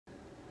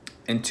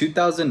In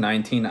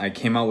 2019, I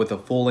came out with a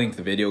full-length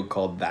video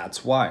called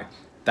That's Why.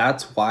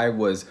 That's Why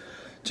was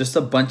just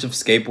a bunch of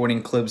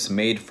skateboarding clips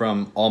made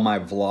from all my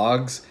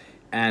vlogs.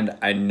 And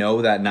I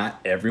know that not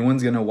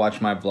everyone's gonna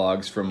watch my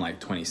vlogs from like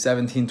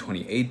 2017,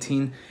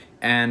 2018.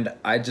 And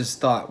I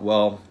just thought,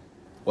 well,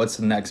 what's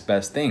the next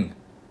best thing?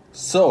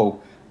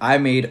 So I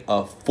made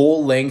a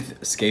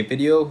full-length skate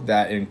video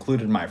that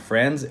included my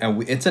friends,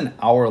 and it's an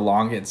hour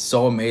long. It's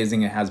so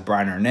amazing. It has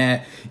Brian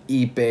Arnett,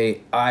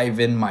 Ipe,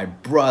 Ivan, my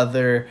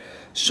brother,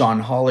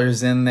 Sean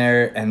Holler's in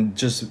there, and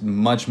just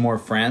much more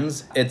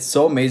friends. It's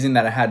so amazing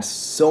that I had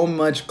so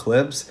much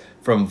clips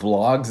from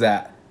vlogs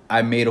that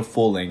I made a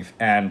full length,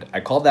 and I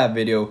called that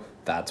video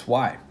That's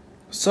Why.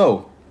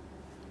 So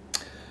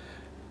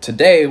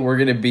today we're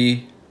gonna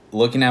be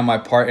looking at my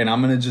part, and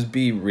I'm gonna just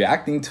be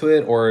reacting to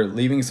it or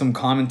leaving some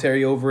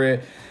commentary over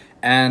it.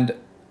 And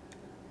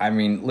I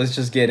mean, let's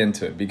just get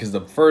into it, because the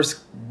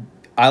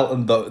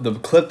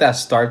clip that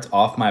starts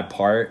off my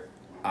part,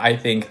 I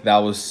think that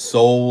was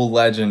so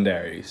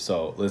legendary.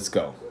 So let's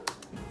go.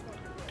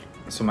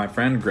 So my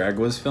friend Greg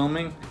was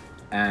filming,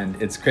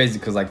 and it's crazy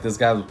because like this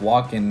guy was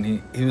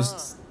walking,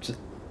 he's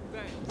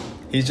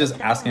just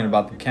asking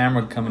about the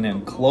camera coming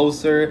in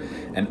closer,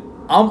 and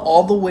I'm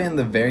all the way in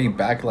the very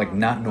back, like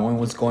not knowing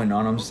what's going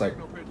on. I'm just like,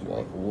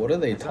 what are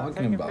they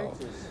talking about?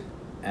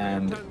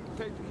 And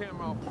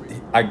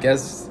I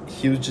guess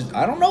he was just,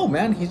 I don't know,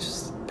 man. He's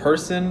just a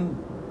person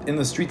in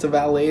the streets of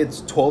LA. It's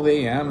 12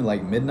 a.m.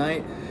 like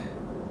midnight.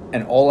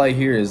 And all I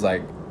hear is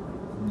like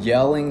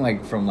yelling,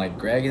 like from like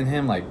Greg and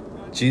him, like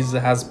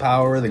Jesus has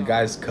power. The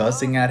guy's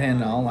cussing at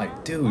him. And I'm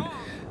like, dude,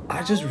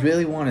 I just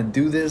really want to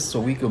do this so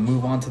we can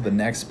move on to the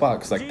next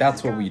spot. Cause like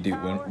that's what we do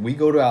when we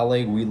go to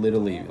LA. We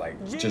literally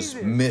like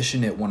just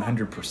mission it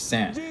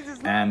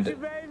 100%. And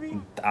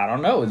I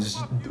don't know, it's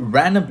just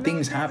random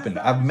things happen.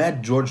 I've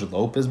met George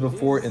Lopez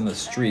before in the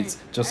streets,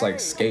 just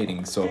like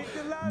skating. So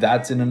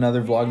that's in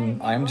another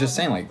vlog. I'm just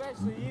saying,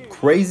 like,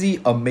 crazy,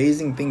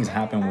 amazing things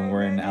happen when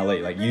we're in LA.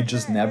 Like, you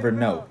just never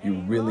know.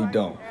 You really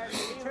don't.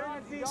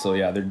 So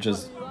yeah, they're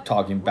just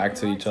talking back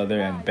to each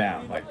other, and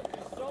bam, like,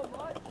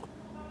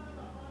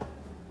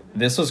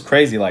 this was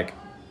crazy. Like,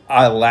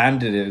 I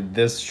landed it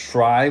this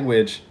try,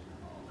 which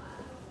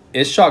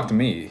it shocked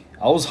me.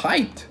 I was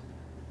hyped.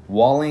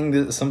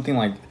 Walling something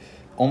like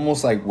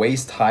almost like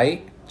waist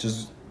height,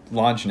 just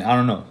launching it. I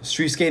don't know.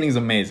 Street skating is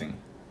amazing.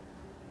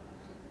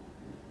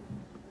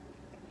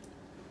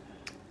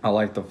 I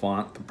like the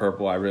font, the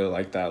purple. I really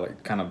like that,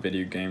 like kind of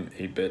video game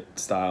 8-bit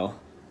style.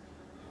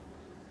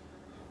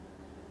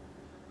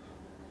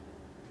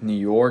 New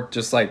York,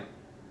 just like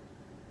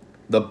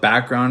the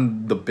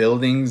background, the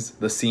buildings,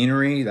 the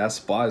scenery, that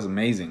spot is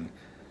amazing.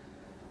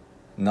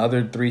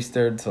 Another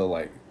 3-stair to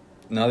like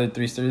another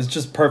 3-stair. It's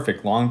just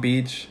perfect. Long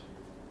Beach.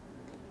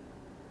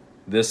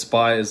 This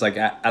spot is like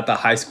at the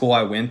high school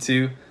I went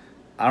to.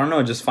 I don't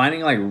know, just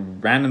finding like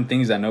random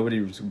things that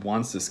nobody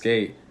wants to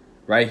skate.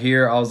 Right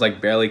here, I was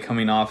like barely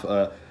coming off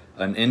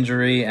an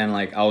injury, and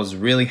like I was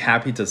really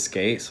happy to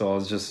skate. So I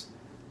was just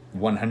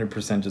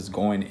 100% just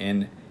going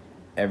in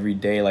every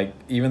day. Like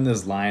even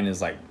this line is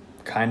like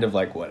kind of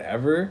like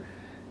whatever.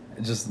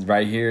 Just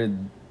right here,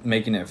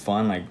 making it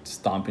fun, like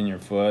stomping your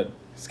foot,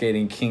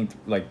 skating kinked,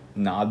 like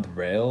nod the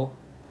rail.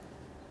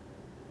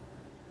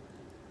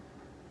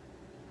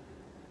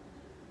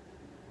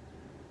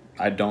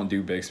 I don't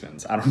do big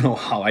spins. I don't know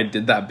how I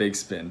did that big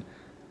spin.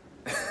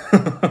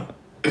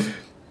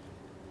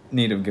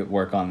 Need to get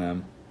work on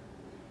them.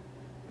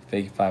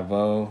 Fake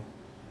 5-0,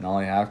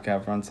 nollie half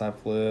cab frontside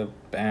flip,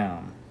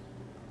 bam.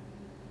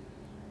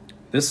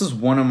 This is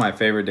one of my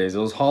favorite days. It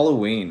was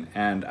Halloween,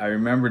 and I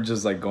remember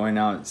just like going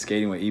out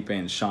skating with Ipe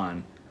and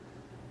Sean.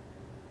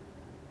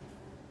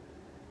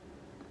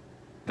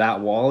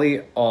 That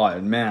Wally, oh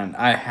man,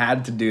 I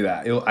had to do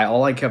that.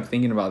 All I kept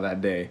thinking about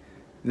that day.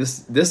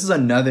 This is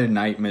another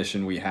night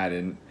mission we had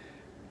in,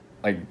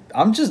 like,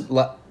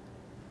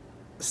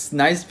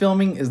 nice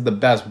filming is the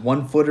best.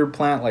 1-footer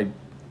plant, like,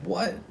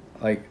 what?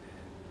 Like,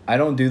 I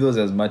don't do those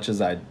as much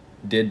as I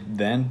did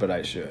then, but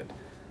I should.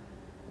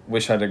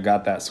 Wish I'd have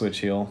got that switch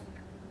heel.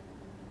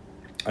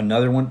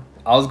 Another one,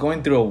 I was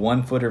going through a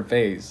 1-footer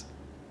phase.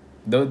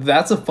 Though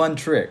that's a fun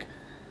trick.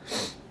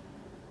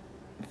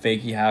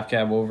 Fakey half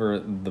cab over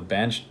the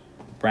bench,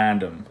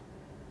 random.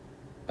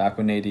 Back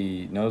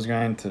 180 nose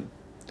grind to,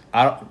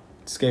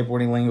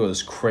 skateboarding lingo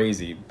is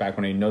crazy. Back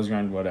 180 nose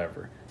grind,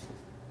 whatever.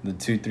 The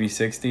 2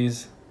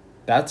 360s,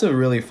 that's a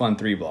really fun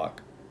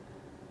 3-block.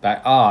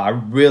 I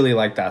really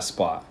like that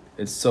spot.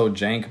 It's so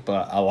jank,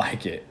 but I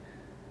like it.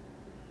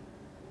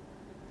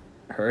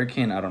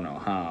 Hurricane, I don't know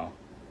how.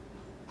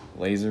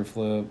 Laser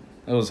flip,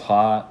 it was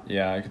hot.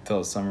 Yeah, I could tell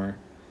it's summer.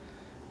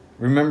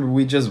 Remember,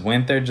 we just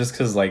went there just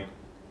because like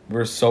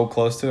we're so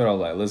close to it. I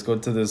was like, let's go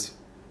to this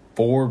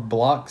 4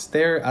 blocks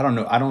there. I don't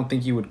know. I don't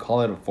think you would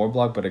call it a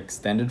 4-block, but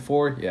extended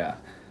 4. Yeah.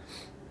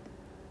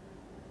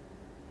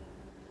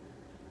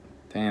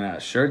 Dang,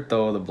 that shirt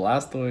though, the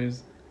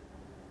Blastoise.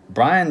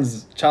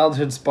 Brian's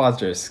childhood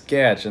spots are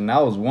sketch, and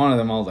that was one of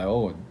them. I was like,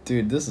 oh,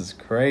 dude, this is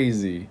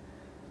crazy.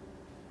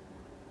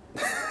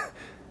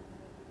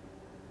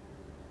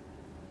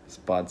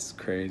 Spot's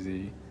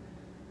crazy.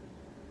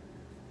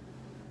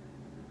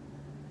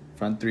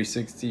 Front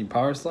 360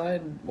 power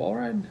slide, wall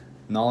ride.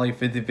 Nollie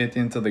 50-50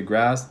 into the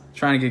grass.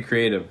 Trying to get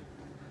creative.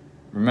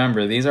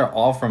 Remember, these are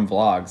all from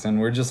vlogs, and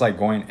we're just like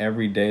going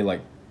every day, like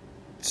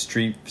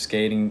street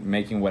skating,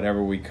 making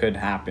whatever we could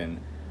happen.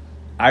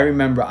 I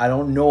remember, I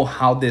don't know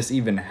how this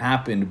even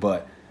happened,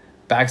 but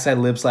backside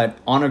lip slide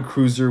on a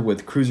cruiser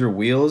with cruiser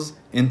wheels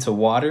into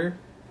water.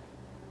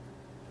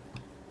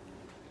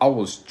 I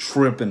was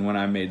tripping when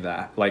I made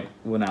that, like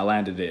when I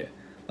landed it.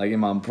 Like in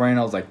my brain,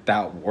 I was like,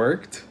 that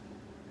worked.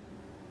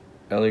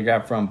 Belly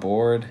grab front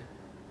board.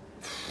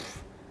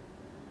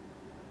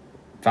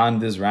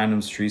 Found this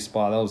random street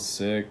spot. That was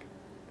sick.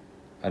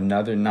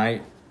 Another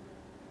night.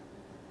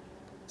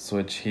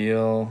 Switch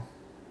heel.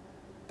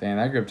 Dang,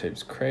 that grip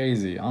tape's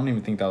crazy. I don't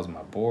even think that was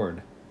my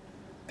board.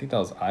 I think that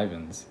was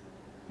Ivan's.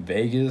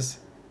 Vegas.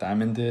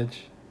 Diamond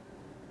ditch.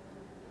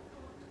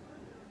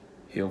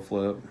 Heel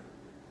flip.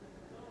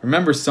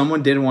 Remember,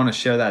 someone didn't want to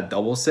share that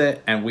double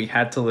set, and we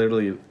had to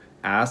literally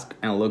ask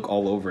and look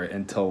all over it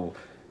until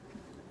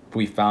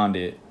we found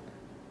it.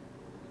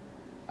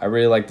 I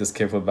really like this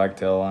kickflip back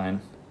tail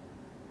line.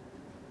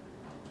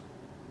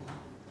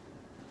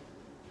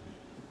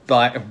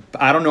 But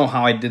I don't know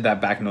how I did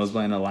that back nose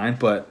blind in the line,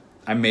 but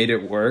I made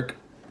it work.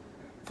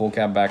 Full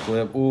cap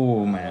backflip.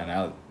 Ooh, man.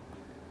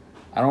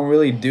 I don't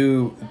really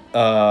do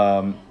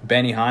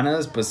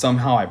Benihanas, but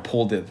somehow I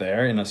pulled it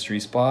there in a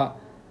street spot.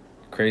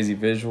 Crazy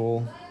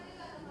visual.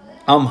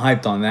 I'm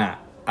hyped on that.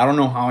 I don't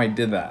know how I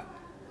did that.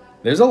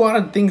 There's a lot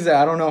of things that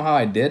I don't know how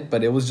I did,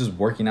 but it was just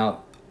working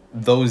out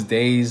those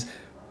days.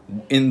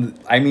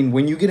 I mean,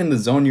 when you get in the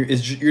zone, you're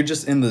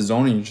just in the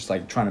zone and you're just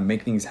like trying to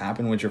make things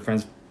happen with your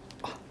friends.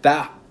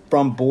 That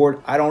from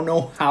board, I don't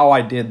know how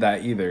I did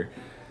that either.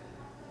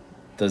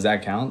 Does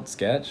that count?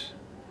 Sketch?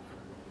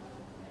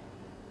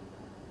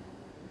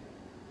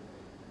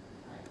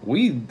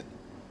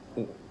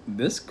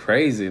 This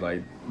crazy,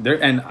 like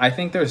there, and I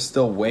think there's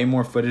still way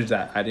more footage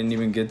that I didn't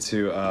even get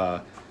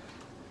to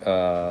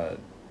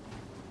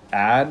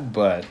add,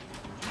 but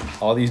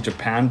all these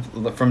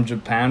from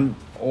Japan,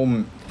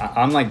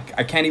 I'm like,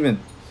 I can't even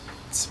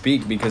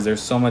speak because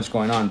there's so much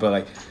going on, but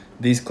like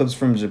these clips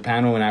from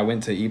Japan when I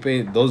went to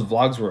Ipe, those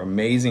vlogs were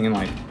amazing, and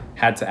like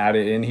had to add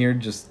it in here.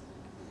 Just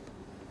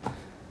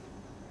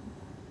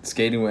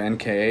skating with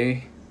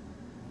NKA,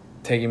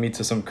 taking me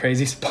to some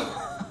crazy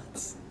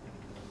spots.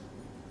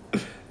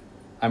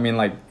 I mean,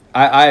 like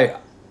I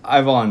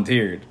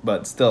volunteered,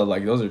 but still,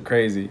 like, those are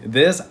crazy.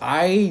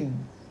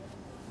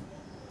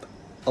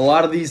 A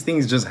lot of these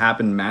things just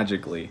happen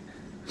magically.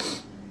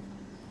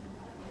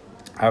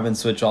 I haven't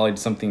switched ollied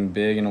something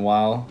big in a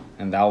while,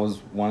 and that was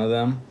one of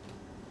them.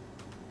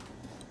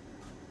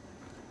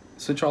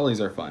 Switch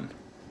ollies are fun.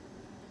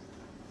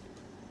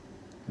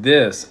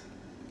 This.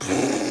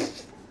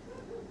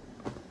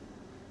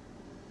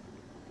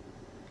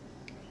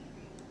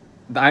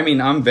 I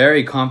mean, I'm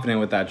very confident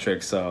with that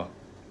trick, so.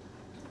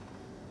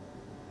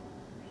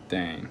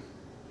 Dang.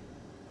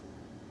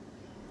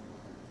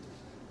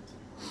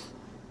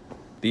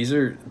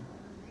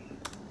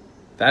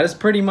 That is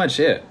pretty much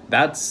it.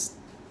 That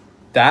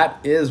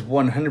is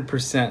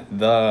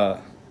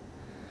 100%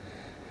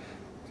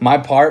 my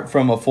part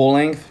from a full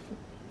length,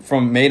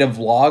 from made of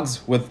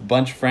vlogs with a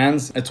bunch of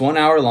friends. It's 1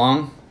 hour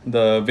long.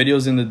 The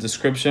video's in the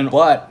description,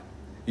 but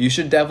you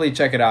should definitely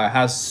check it out. It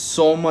has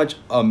so much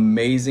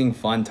amazing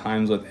fun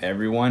times with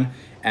everyone.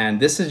 And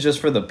this is just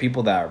for the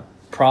people that are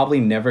probably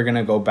never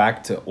gonna go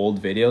back to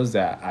old videos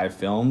that I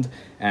filmed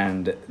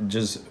and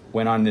just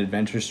went on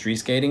adventure street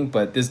skating.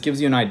 But this gives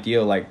you an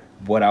idea like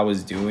what I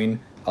was doing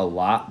a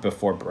lot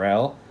before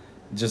Braille.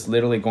 Just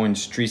literally going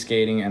street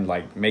skating and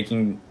like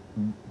making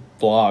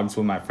vlogs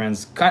with my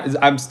friends.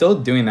 I'm still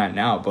doing that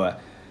now, but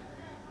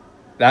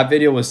that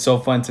video was so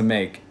fun to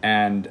make,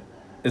 and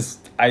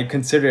I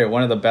consider it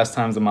one of the best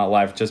times of my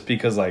life, just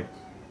because like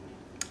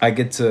I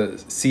get to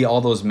see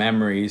all those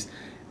memories,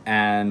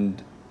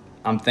 and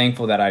I'm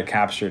thankful that I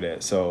captured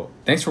it. So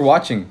thanks for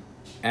watching,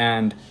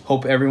 and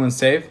hope everyone's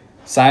safe.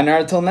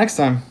 Sayonara till next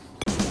time.